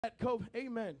At Cove,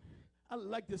 amen. I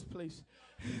like this place.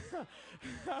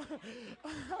 I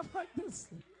like this.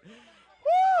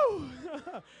 Woo!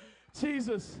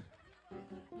 Jesus.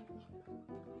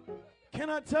 Can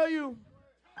I tell you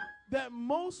that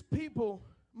most people,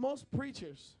 most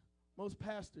preachers, most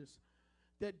pastors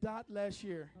that died last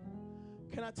year,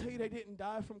 can I tell you they didn't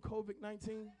die from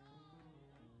COVID-19?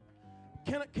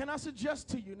 Can I suggest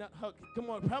to you, not hug, come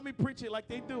on, help me preach it like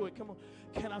they do it, come on.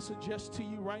 Can I suggest to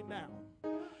you right now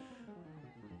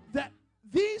that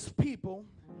these people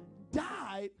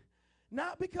died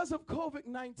not because of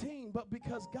COVID-19, but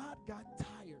because God got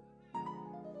tired.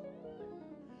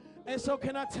 And so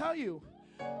can I tell you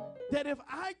that if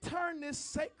I turn this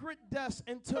sacred desk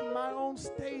into my own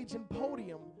stage and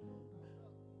podium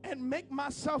and make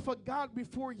myself a God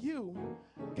before you,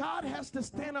 God has to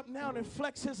stand up now and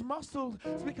flex his muscles,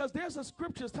 because there's a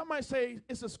scripture, somebody say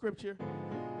it's a scripture,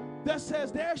 that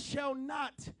says there shall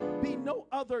not be no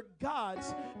other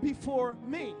gods before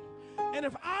me. And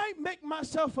if I make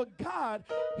myself a God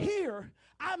here,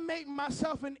 I make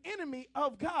myself an enemy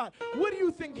of God. What do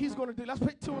you think he's going to do? Let's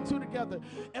put two and two together.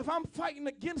 If I'm fighting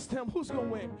against him, who's going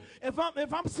to win?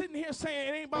 If I'm sitting here saying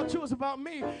it ain't about you, it's about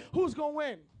me, who's going to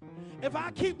win? If I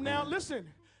keep now, listen,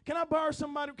 can I borrow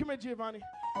somebody? Come here, Giovanni.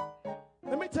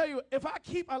 Let me tell you, if I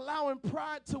keep allowing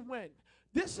pride to win,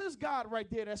 this is God right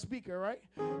there, that speaker, right?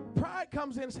 Pride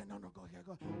comes in and says, no, go here,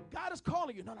 go. God is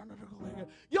calling you. No, go here.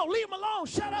 Yo, leave him alone.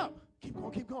 Shut up. Keep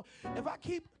going. If I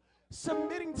keep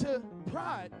submitting to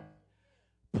pride,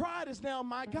 pride is now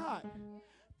my God.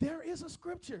 There is a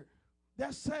scripture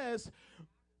that says,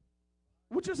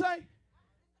 what you say?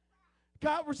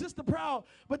 God resists the proud.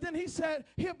 But then he said,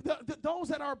 those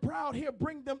that are proud, he'll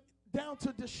bring them down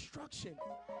to destruction.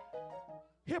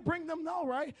 He'll bring them, no,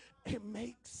 right? It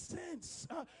makes sense.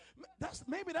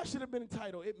 Maybe that should have been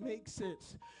entitled, It Makes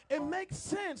Sense. It makes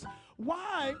sense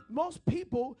why most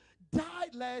people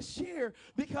died last year,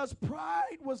 because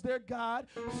pride was their God,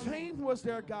 fame was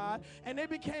their God, and they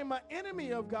became an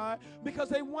enemy of God because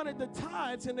they wanted the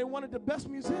tithes and they wanted the best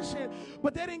musician,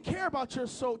 but they didn't care about your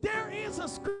soul. There is a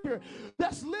scripture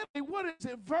that's literally, what is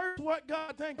it? Verse what,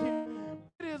 God? Thank you.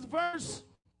 It is verse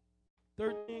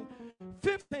 13,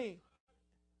 15.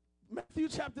 Matthew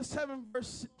chapter 7,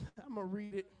 verse, I'm going to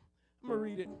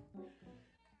read it.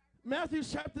 Matthew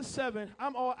chapter 7,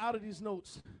 I'm all out of these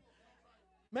notes.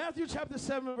 Matthew chapter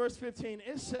 7, verse 15,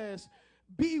 it says,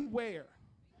 beware.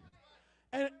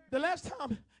 And the last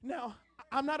time, now,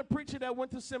 I'm not a preacher that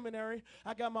went to seminary.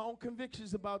 I got my own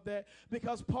convictions about that,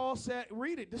 because Paul said,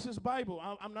 read it. This is Bible.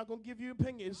 I'm not going to give you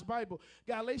opinion. It's Bible.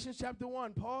 Galatians chapter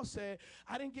 1, Paul said,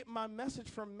 I didn't get my message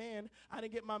from men. I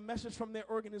didn't get my message from their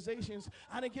organizations.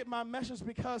 I didn't get my message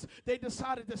because they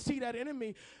decided to see that in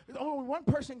me. Only one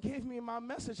person gave me my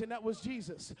message, and that was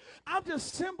Jesus. I'm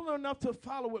just simple enough to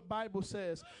follow what Bible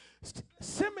says.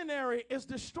 Seminary is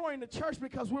destroying the church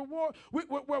because we're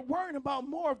worrying about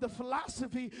more of the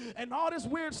philosophy and all this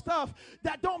weird stuff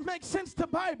that don't make sense to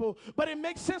Bible, but it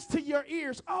makes sense to your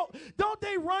ears. Oh, don't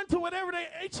they run to whatever their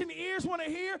itching ears want to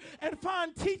hear and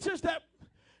find teachers that...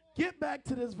 Get back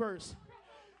to this verse.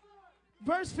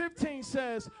 Verse 15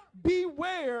 says,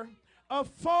 beware of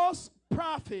false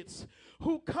prophets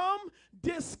who come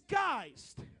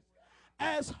disguised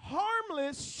as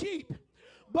harmless sheep,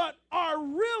 but are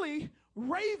really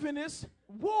ravenous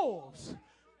wolves.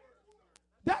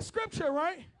 That's scripture,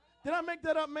 right? Did I make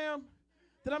that up, ma'am?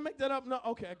 Did I make that up? No.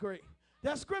 Okay, great.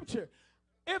 That's scripture.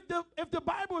 If the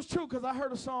Bible is true, because I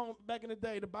heard a song back in the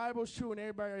day, the Bible is true and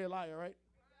everybody a liar, right?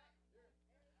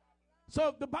 So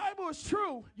if the Bible is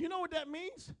true, you know what that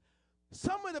means?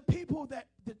 Some of the people that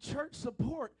the church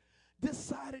support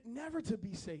decided never to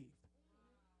be saved.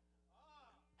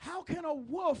 How can a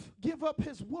wolf give up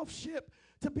his wolfship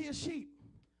to be a sheep?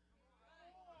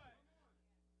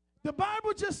 The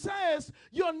Bible just says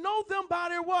you'll know them by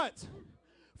their what?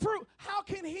 Fruit. How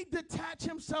can he detach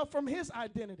himself from his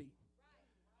identity?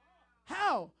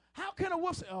 How? How can a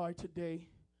wolf say, all right, today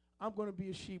I'm going to be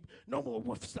a sheep. No more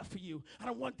wolf stuff for you. I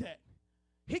don't want that.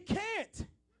 He can't.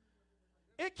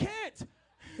 It can't.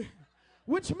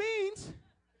 Which means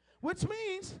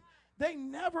they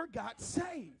never got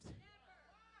saved.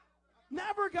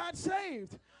 Never got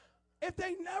saved. If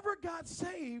they never got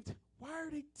saved, why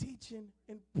are they teaching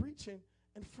and preaching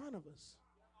in front of us?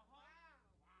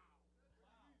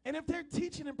 And if they're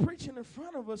teaching and preaching in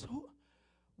front of us,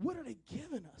 what are they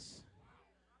giving us?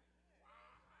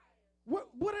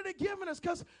 What are they giving us?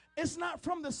 Because it's not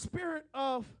from the Spirit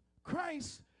of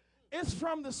Christ. It's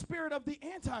from the spirit of the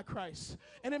Antichrist.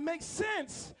 And it makes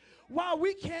sense why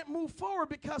we can't move forward,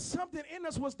 because something in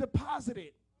us was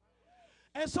deposited.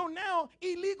 And so now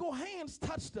illegal hands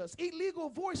touched us. Illegal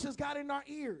voices got in our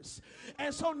ears.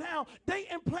 And so now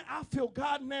I feel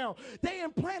God now. They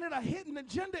implanted a hidden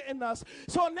agenda in us.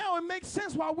 So now it makes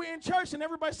sense while we're in church and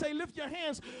everybody say, lift your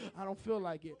hands. I don't feel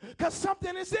like it. Because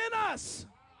something is in us.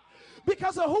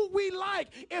 Because of who we like.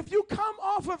 If you come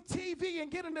off of TV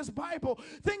and get in this Bible,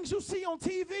 things you see on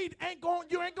TV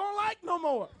you ain't gonna like no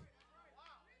more.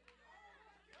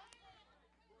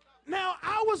 Now,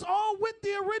 I was all with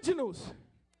the originals.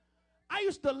 I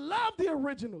used to love the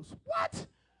originals. What?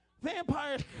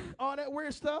 Vampires, all that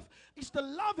weird stuff. I used to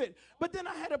love it. But then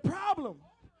I had a problem.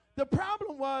 The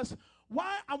problem was,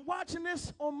 why I'm watching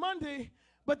this on Monday,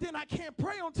 but then I can't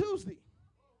pray on Tuesday.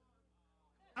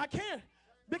 I can't.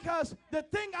 Because the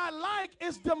thing I like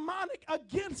is demonic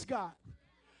against God.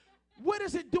 What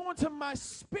is it doing to my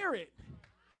spirit?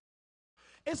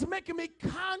 It's making me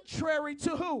contrary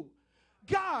to who?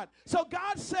 God. So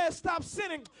God says, stop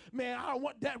sinning. Man, I don't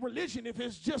want that religion if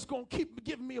it's just going to keep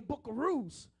giving me a book of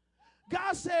rules.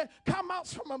 God said, come out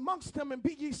from amongst them and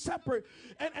be ye separate.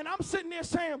 And I'm sitting there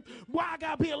saying, why I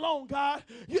got to be alone, God?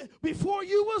 Before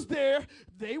you was there,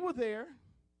 they were there.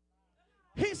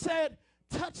 He said,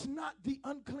 touch not the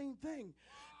unclean thing.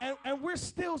 And we're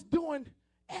still doing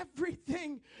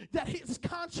everything that is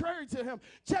contrary to him.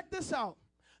 Check this out.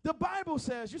 The Bible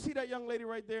says, you see that young lady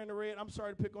right there in the red? I'm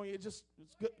sorry to pick on you. It's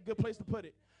good place to put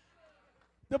it.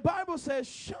 The Bible says,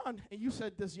 shun, and you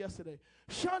said this yesterday,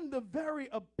 shun the very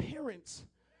appearance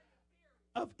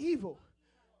of evil.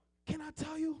 Can I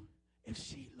tell you, if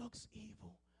she looks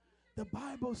evil, the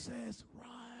Bible says,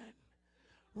 run,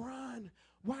 run.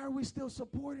 Why are we still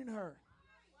supporting her?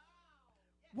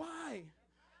 Why?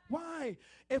 Why?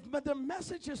 If the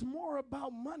message is more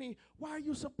about money, why are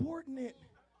you supporting it?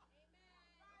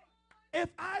 If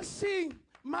I see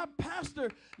my pastor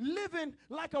living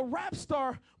like a rap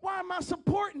star, why am I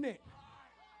supporting it?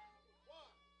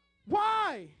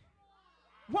 Why?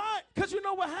 Why? Because you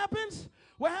know what happens?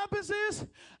 What happens is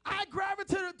I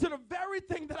gravitate to the very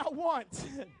thing that I want.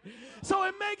 So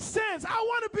it makes sense. I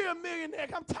want to be a millionaire.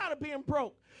 I'm tired of being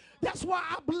broke. That's why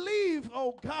I believe,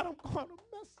 oh God, I'm going to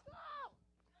mess up.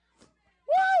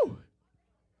 Woo!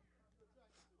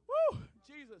 Woo!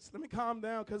 Jesus, let me calm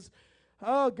down because,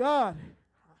 oh God.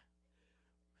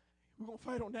 We're going to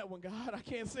fight on that one, God. I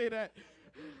can't say that.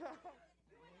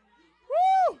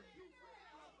 Woo!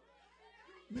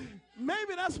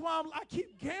 Maybe that's why I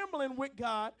keep gambling with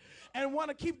God and want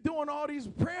to keep doing all these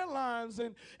prayer lines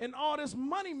and all this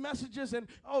money messages and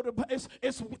it's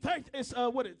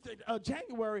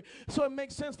January, so it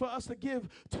makes sense for us to give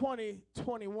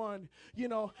 2021, you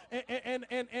know,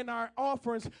 and our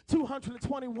offerings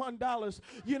 $221,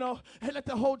 you know, and let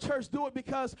the whole church do it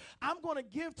because I'm going to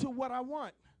give to what I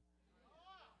want.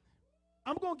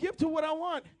 I'm going to give to what I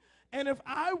want. And if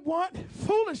I want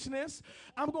foolishness,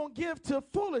 I'm going to give to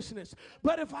foolishness.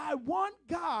 But if I want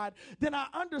God, then I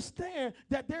understand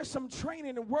that there's some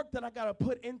training and work that I got to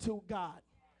put into God.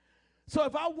 So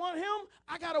if I want him,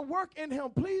 I got to work in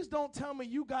him. Please don't tell me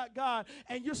you got God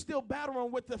and you're still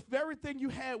battling with the very thing you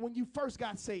had when you first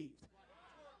got saved.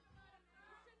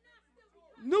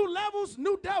 New levels,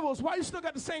 new devils. Why you still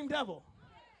got the same devil?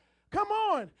 Come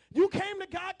on. You came to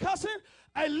God cussing,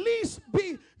 at least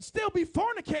still be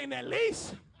fornicating at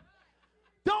least.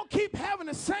 Don't keep having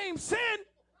the same sin.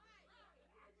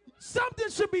 Something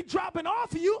should be dropping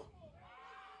off of you.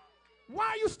 Why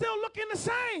are you still looking the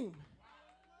same?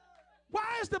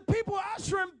 Why is the people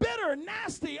ushering bitter,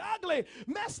 nasty, ugly,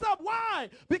 messed up? Why?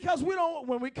 Because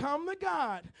when we come to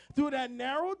God through that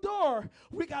narrow door,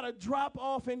 we got to drop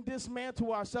off and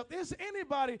dismantle ourselves. Does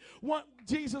anybody want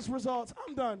Jesus results?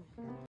 I'm done.